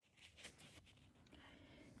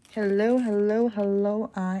Hello, hello,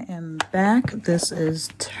 hello. I am back. This is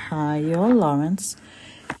Tayo Lawrence,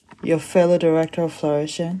 your fellow director of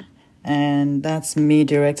Flourishing. And that's me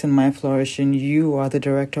directing my flourishing. You are the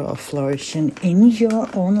director of flourishing in your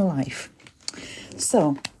own life.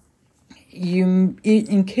 So,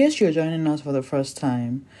 in case you're joining us for the first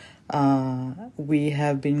time, we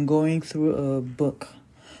have been going through a book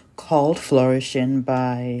called Flourishing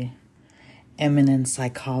by eminent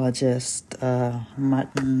psychologist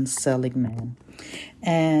Martin Seligman,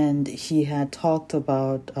 and he had talked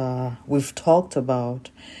about we've talked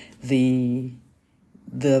about the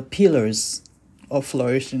pillars of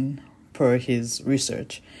flourishing per his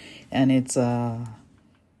research, and it's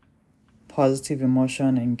positive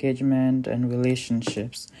emotion, engagement, and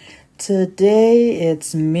relationships. Today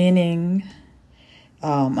it's meaning,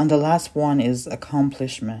 and the last one is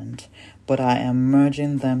accomplishment, but I am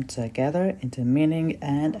merging them together into meaning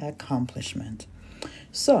and accomplishment.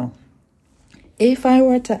 So, if I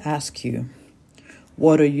were to ask you,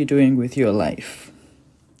 what are you doing with your life?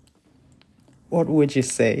 What would you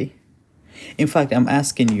say? In fact, I'm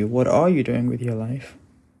asking you, what are you doing with your life?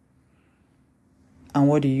 And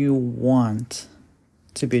what do you want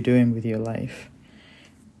to be doing with your life?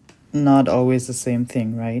 Not always the same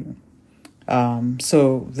thing, right?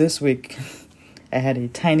 So this week, I had a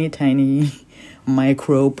tiny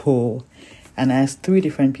micro poll and asked 3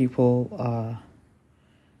 different people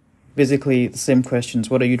basically the same questions.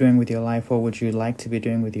 What are you doing with your life? What would you like to be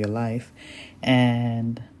doing with your life?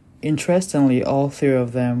 And interestingly, all 3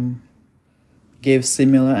 of them gave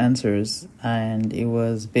similar answers. And it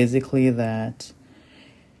was basically that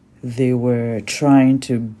they were trying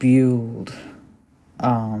to build,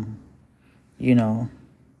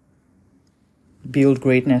 build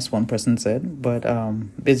greatness, one person said, but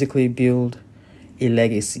basically build a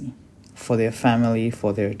legacy for their family,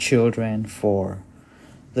 for their children, for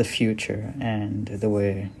the future. And they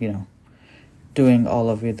were, doing all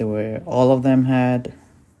of it. All of them had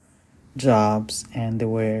jobs, and they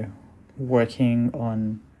were working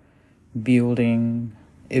on building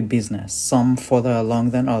a business, some further along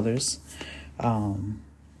than others.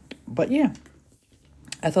 But yeah,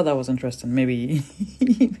 I thought that was interesting. Maybe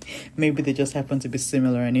they just happen to be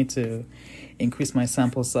similar. I need to increase my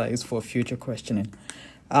sample size for future questioning.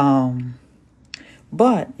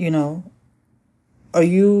 But, are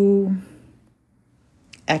you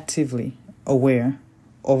actively aware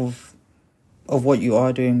of what you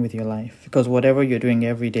are doing with your life? Because whatever you're doing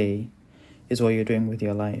every day is what you're doing with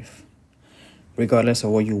your life, regardless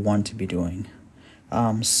of what you want to be doing.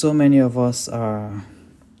 So many of us are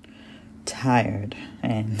tired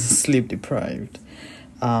and sleep deprived,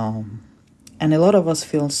 and a lot of us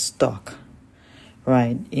feel stuck,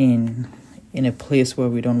 right, in a place where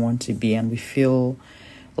we don't want to be, and we feel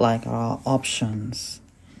like our options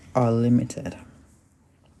are limited.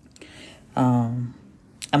 I'm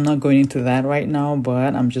not going into that right now,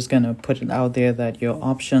 but I'm just going to put it out there that your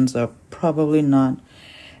options are probably not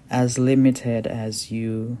as limited as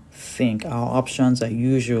you think. Our options are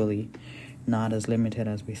usually not as limited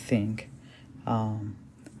as we think.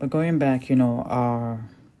 But going back,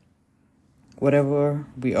 whatever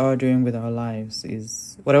we are doing with our lives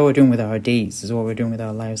is, whatever we're doing with our days is what we're doing with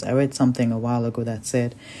our lives. I read something a while ago that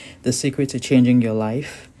said the secret to changing your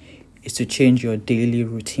life is to change your daily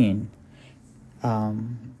routine.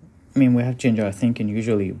 We have to change our thinking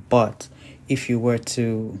usually, but if you were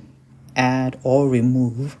to add or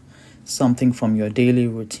remove something from your daily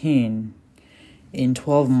routine in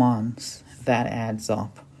 12 months, that adds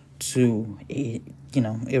up to a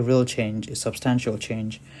real change, a substantial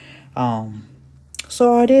change.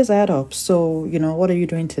 So our days add up. So, what are you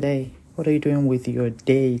doing today? What are you doing with your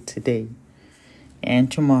day today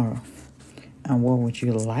and tomorrow? And what would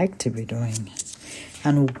you like to be doing?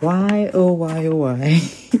 And why, oh why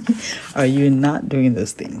are you not doing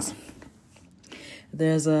those things?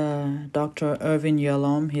 There's a Dr. Irvin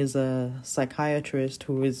Yalom. He's a psychiatrist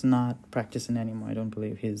who is not practicing anymore. I don't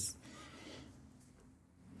believe he's...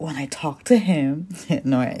 When I talked to him,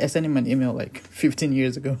 I sent him an email like 15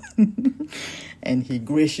 years ago, and he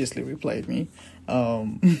graciously replied me. But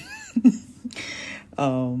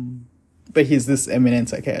he's this eminent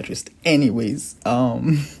psychiatrist. Anyways,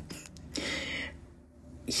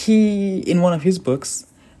 he, in one of his books,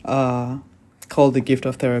 called The Gift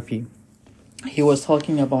of Therapy, he was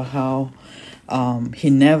talking about how he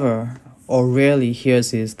never or rarely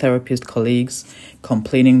hears his therapist colleagues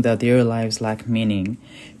complaining that their lives lack meaning,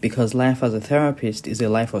 because life as a therapist is a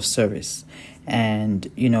life of service. And,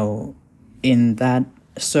 in that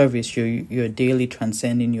service, you're daily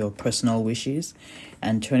transcending your personal wishes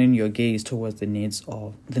and turning your gaze towards the needs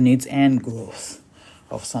and growth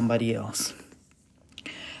of somebody else.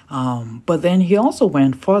 But then he also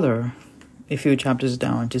went further, a few chapters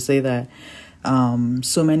down, to say that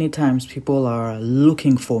so many times people are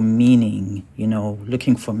looking for meaning,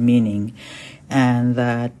 and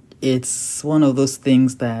that it's one of those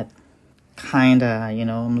things that kind of,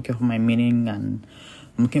 I'm looking for my meaning, and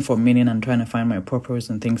I'm looking for meaning and trying to find my purpose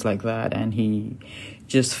and things like that. And he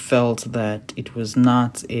just felt that it was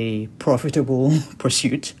not a profitable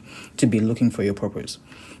pursuit to be looking for your purpose.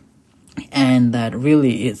 And that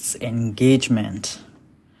really it's engagement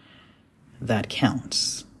that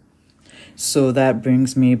counts. So that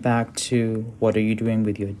brings me back to, what are you doing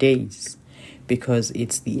with your days? Because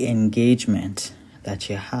it's the engagement that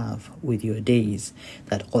you have with your days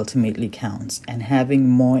that ultimately counts. And having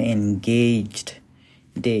more engaged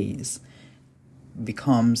days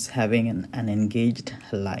becomes having an engaged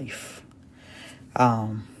life.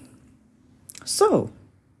 So,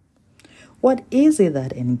 what is it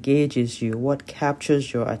that engages you? What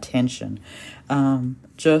captures your attention?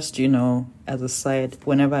 Just, as a side,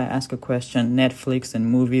 whenever I ask a question, Netflix and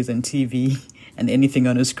movies and TV and anything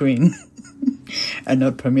on a screen are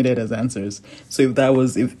not permitted as answers. So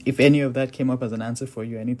if any of that came up as an answer for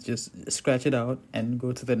you, I need to just scratch it out and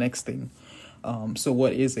go to the next thing. So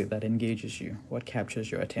what is it that engages you? What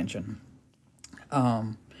captures your attention?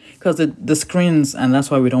 Because the screens, and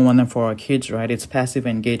that's why we don't want them for our kids, right? It's passive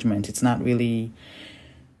engagement. It's not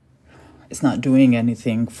doing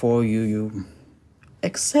anything for you.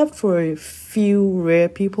 Except for a few rare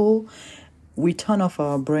people, we turn off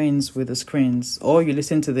our brains with the screens, or you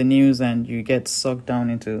listen to the news and you get sucked down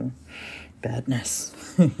into badness.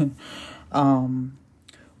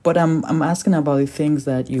 But I'm asking about the things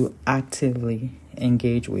that you actively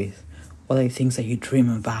engage with. What are the things that you dream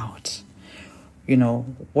about?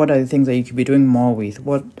 What are the things that you could be doing more with?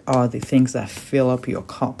 What are the things that fill up your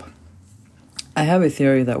cup? I have a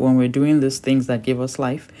theory that when we're doing these things that give us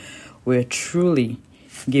life, we're truly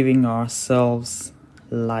giving ourselves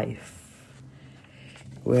life.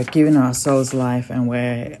 We're giving ourselves life, and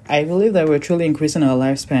I believe that we're truly increasing our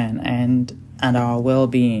lifespan and our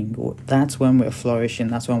well-being. That's when we're flourishing.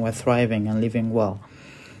 That's when we're thriving and living well.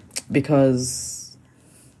 Because,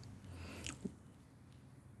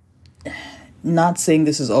 not saying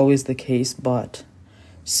this is always the case, but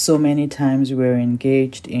so many times we're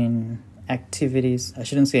engaged in activities. I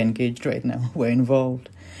shouldn't say engaged right now. We're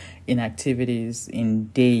involved in activities,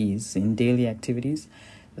 in daily activities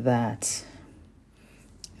that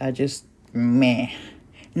are just meh.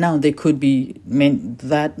 Now, they could be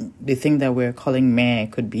that the thing that we're calling meh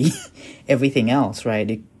could be everything else,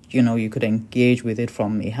 right? You could engage with it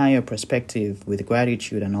from a higher perspective with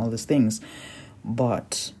gratitude and all these things.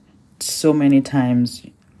 But so many times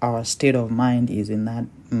our state of mind is in that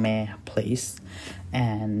meh place,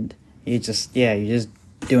 and you're just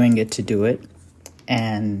doing it to do it,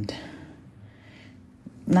 and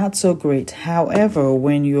not so great. However,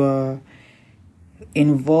 when you're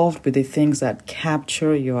involved with the things that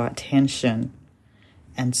capture your attention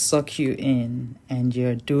and suck you in, and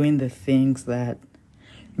you're doing the things that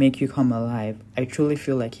make you come alive, I truly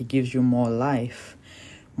feel like it gives you more life,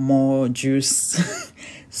 more juice,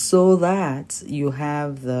 so that you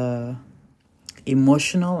have the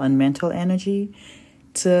emotional and mental energy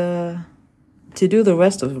to do the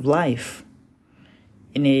rest of life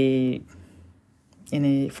from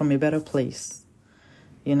a better place.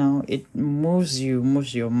 It moves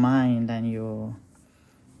your mind, and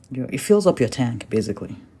it fills up your tank,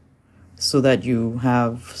 basically, so that you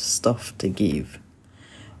have stuff to give.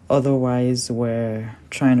 Otherwise, we're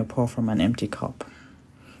trying to pour from an empty cup.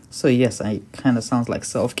 So yes, I kind of sounds like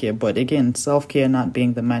self-care, but again, self-care not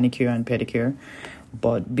being the manicure and pedicure,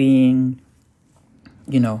 but being,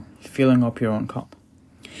 filling up your own cup.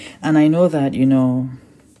 And I know that,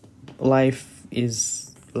 life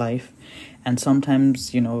is life, and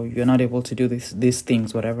sometimes, you're not able to do these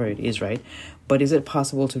things, whatever it is, right? But is it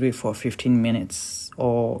possible to do it for 15 minutes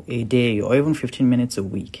or a day, or even 15 minutes a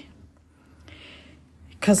week?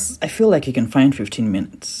 Because I feel like you can find 15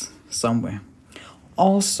 minutes somewhere.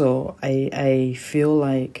 Also, I feel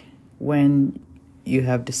like when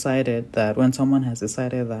someone has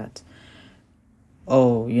decided that,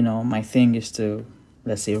 my thing is to,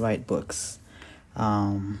 let's say, write books.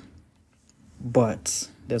 But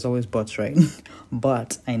there's always buts, right?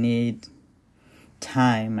 But I need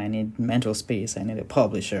time, I need mental space, I need a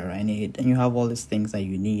publisher, and you have all these things that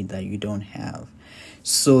you need that you don't have.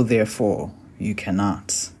 So therefore, you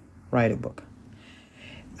cannot write a book.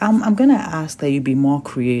 I'm going to ask that you be more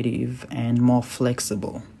creative and more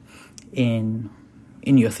flexible in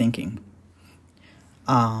your thinking,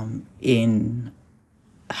 in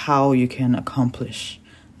how you can accomplish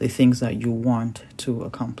the things that you want to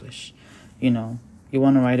accomplish. You know, you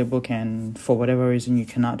want to write a book and for whatever reason you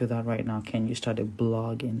cannot do that right now. Can you start a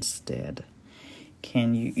blog instead?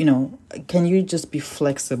 Can you just be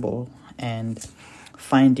flexible and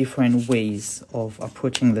find different ways of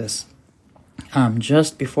approaching this?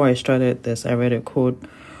 Just before I started this, I read a quote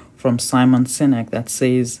from Simon Sinek that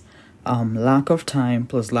says, lack of time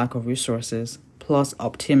plus lack of resources plus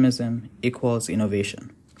optimism equals innovation.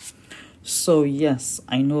 So yes,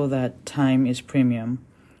 I know that time is premium,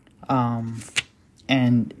 and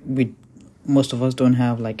most of us don't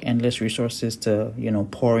have like endless resources to,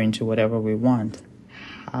 pour into whatever we want.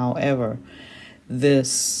 However,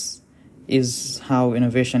 this is how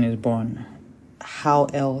innovation is born. How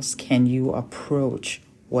else can you approach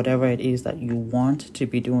whatever it is that you want to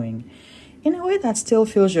be doing in a way that still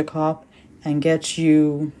fills your cup and gets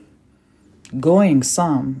you going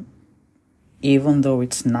some, even though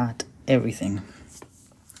it's not everything?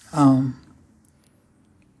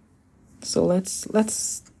 So let's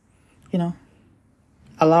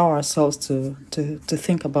allow ourselves to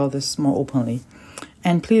think about this more openly.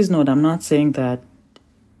 And please note, I'm not saying that,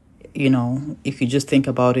 if you just think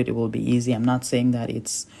about it, it will be easy. I'm not saying that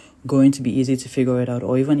it's going to be easy to figure it out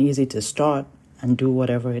or even easy to start and do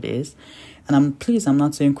whatever it is. And I'm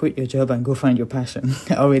not saying quit your job and go find your passion.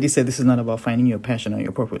 I already said this is not about finding your passion or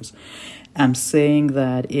your purpose. I'm saying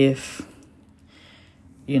that if,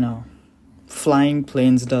 flying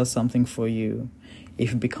planes does something for you,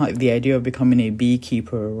 if the idea of becoming a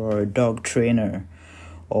beekeeper or a dog trainer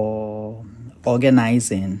or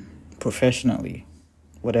organizing professionally,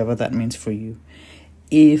 whatever that means for you,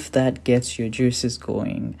 if that gets your juices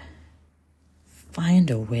going,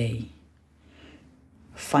 find a way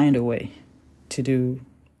to do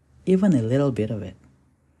even a little bit of it.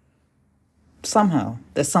 Somehow,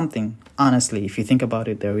 there's something. Honestly, if you think about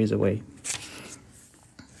it, there is a way.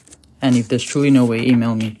 And if there's truly no way,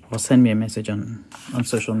 email me or send me a message on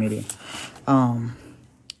social media.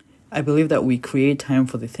 I believe that we create time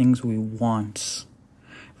for the things we want,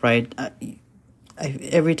 right?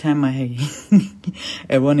 Every time I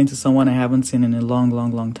run into someone I haven't seen in a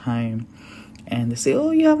long time, and they say,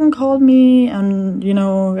 "Oh, you haven't called me," and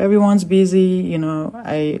everyone's busy.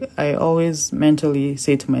 I always mentally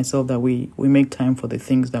say to myself that we make time for the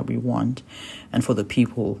things that we want, and for the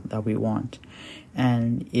people that we want.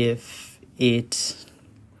 And if it,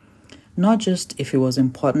 not just if it was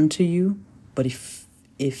important to you, but if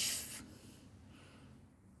it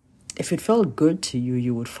felt good to you,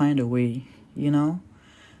 you would find a way.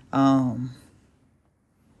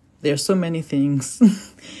 There's so many things.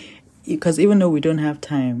 Because even though we don't have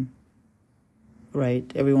time,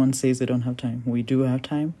 right? Everyone says they don't have time. We do have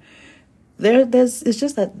time. It's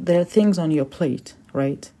just that there are things on your plate,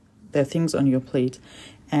 right? There are things on your plate.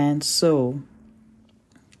 And so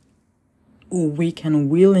we can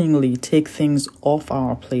willingly take things off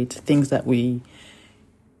our plate, things that we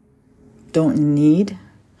don't need,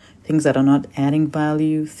 things that are not adding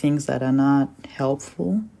value, things that are not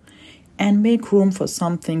helpful, and make room for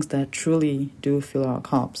some things that truly do fill our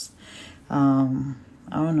cups. I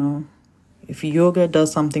don't know. If yoga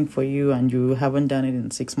does something for you and you haven't done it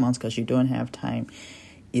in 6 months because you don't have time,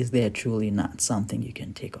 is there truly not something you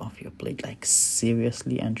can take off your plate? Like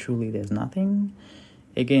seriously and truly, there's nothing?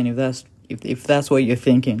 Again, if that's what you're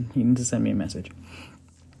thinking, you need to send me a message.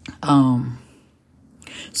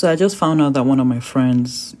 So I just found out that one of my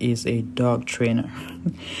friends is a dog trainer.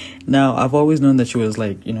 Now, I've always known that she was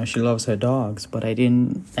she loves her dogs, but I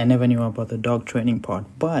never knew about the dog training part.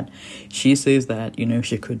 But she says that, if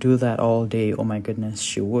she could do that all day, oh my goodness,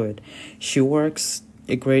 she would. She works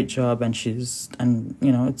a great job and it's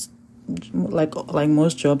like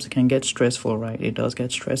most jobs, it can get stressful, right? It does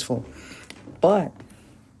get stressful. But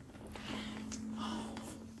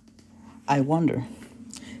I wonder,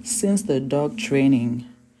 since the dog training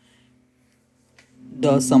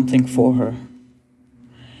does something for her,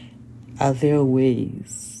 are there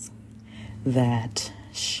ways that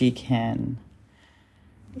she can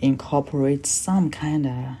incorporate some kind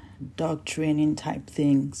of dog training type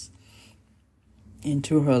things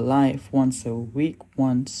into her life once a week,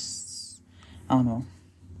 I don't know,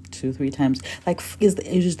 2-3 times? Like,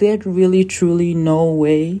 is there really truly no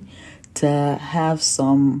way to have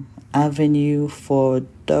some avenue for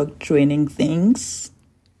dog training things?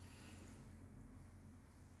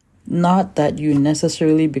 Not that you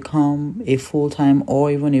necessarily become a full-time or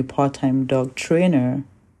even a part-time dog trainer,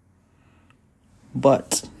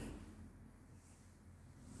 but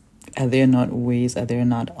are there not ways, are there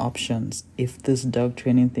not options if this dog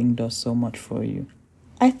training thing does so much for you?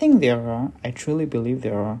 I think there are. I truly believe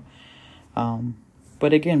there are.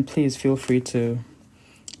 But again, please feel free to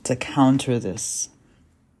to counter this.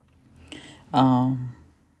 And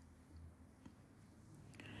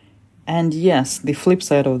yes, the flip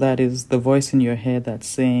side of that is the voice in your head that's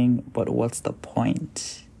saying, but what's the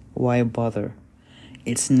point? Why bother?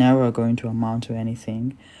 It's never going to amount to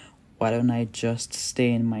anything. Why don't I just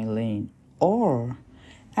stay in my lane? Or,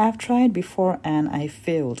 I've tried before and I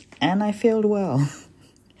failed well.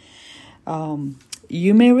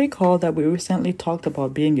 You may recall that we recently talked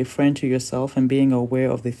about being a friend to yourself and being aware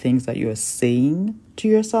of the things that you're saying to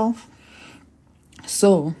yourself.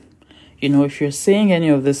 So, if you're saying any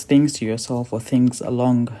of these things to yourself or things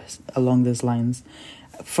along these lines,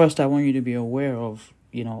 first, I want you to be aware of,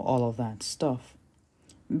 all of that stuff.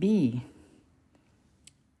 B,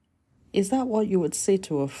 is that what you would say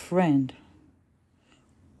to a friend?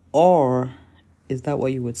 Or is that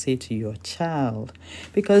what you would say to your child?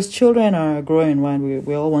 Because children are growing, right?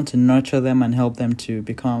 We all want to nurture them and help them to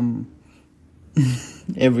become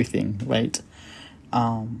everything, right?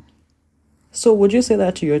 So would you say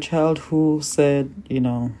that to your child who said,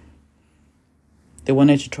 they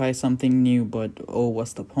wanted to try something new, but,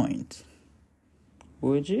 what's the point?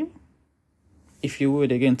 Would you? If you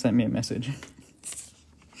would, again, send me a message.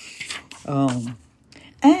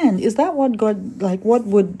 And is that what God, what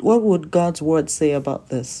would God's word say about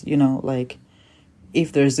this?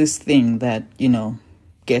 If there's this thing that,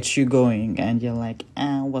 gets you going and you're like,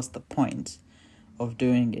 what's the point of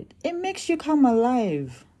doing it? It makes you come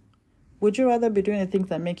alive. Would you rather be doing the things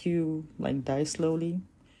that make you, die slowly?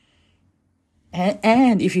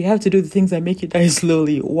 And if you have to do the things that make you die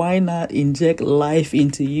slowly, why not inject life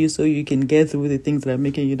into you so you can get through the things that are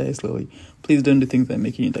making you die slowly? Please don't do things that are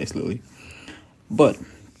making you die slowly. But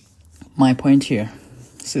my point here,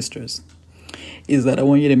 sisters, is that I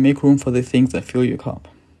want you to make room for the things that fill your cup.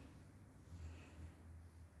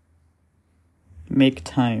 Make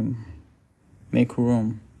time, make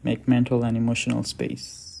room, make mental and emotional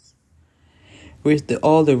space.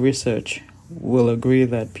 All the research will agree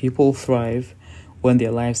that people thrive when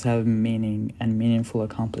their lives have meaning and meaningful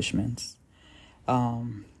accomplishments.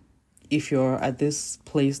 If you're at this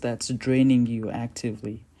place that's draining you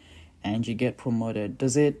actively and you get promoted,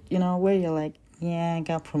 does it, where you're like, yeah, I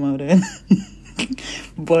got promoted,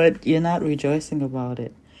 but you're not rejoicing about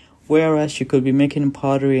it? Whereas you could be making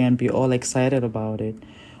pottery and be all excited about it,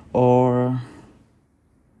 or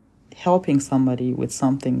helping somebody with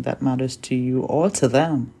something that matters to you or to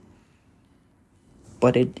them,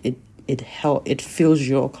 but it fills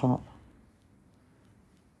your cup.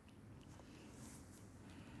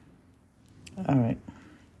 All right.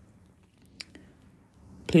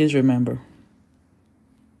 Please remember,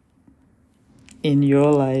 in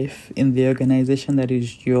your life, in the organization that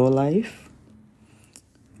is your life,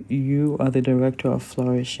 you are the director of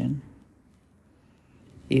flourishing.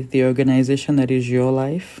 If the organization that is your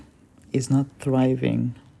life is not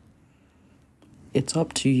thriving, it's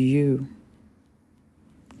up to you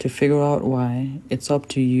to figure out why. It's up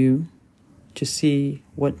to you to see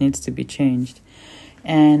what needs to be changed.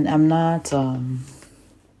 And I'm not,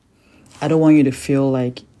 I don't want you to feel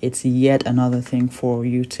like it's yet another thing for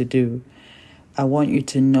you to do. I want you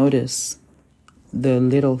to notice the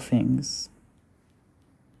little things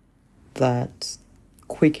that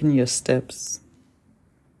quicken your steps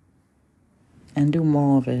and do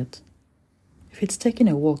more of it. If it's taking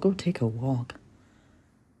a walk, go take a walk.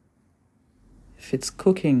 If it's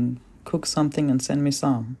cooking, cook something and send me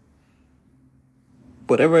some.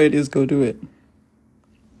 Whatever it is, go do it.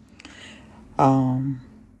 But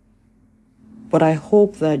I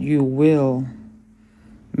hope that you will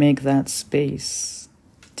make that space.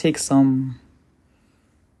 Take some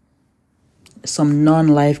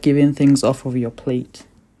non-life-giving things off of your plate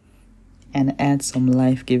and add some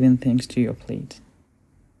life-giving things to your plate.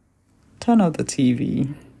 Turn off the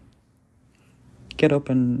TV. Get up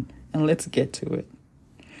and let's get to it.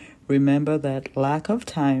 Remember that lack of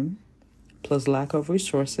time plus lack of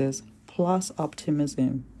resources plus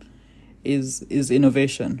optimism is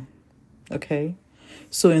innovation. Okay?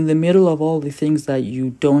 So in the middle of all the things that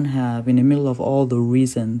you don't have, in the middle of all the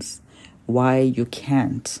reasons why you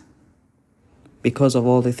can't, because of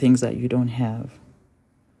all the things that you don't have,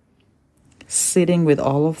 sitting with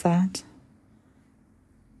all of that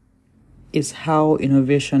is how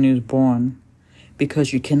innovation is born,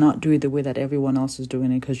 because you cannot do it the way that everyone else is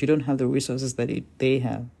doing it, because you don't have the resources that they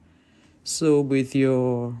have. So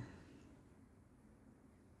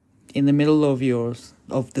in the middle of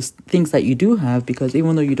the things that you do have, because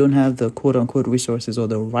even though you don't have the quote unquote resources or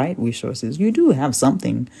the right resources, you do have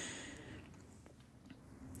something.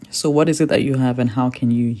 So what is it that you have, and how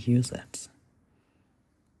can you use it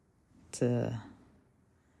to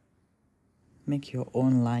make your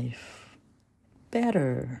own life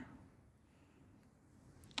better.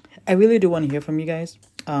 I really do want to hear from you guys.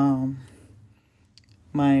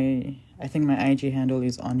 I think my IG handle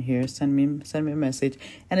is on here. Send me a message,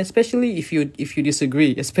 and especially if you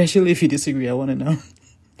disagree, I want to know.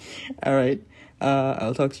 All right.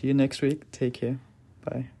 I'll talk to you next week. Take care.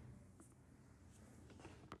 Bye.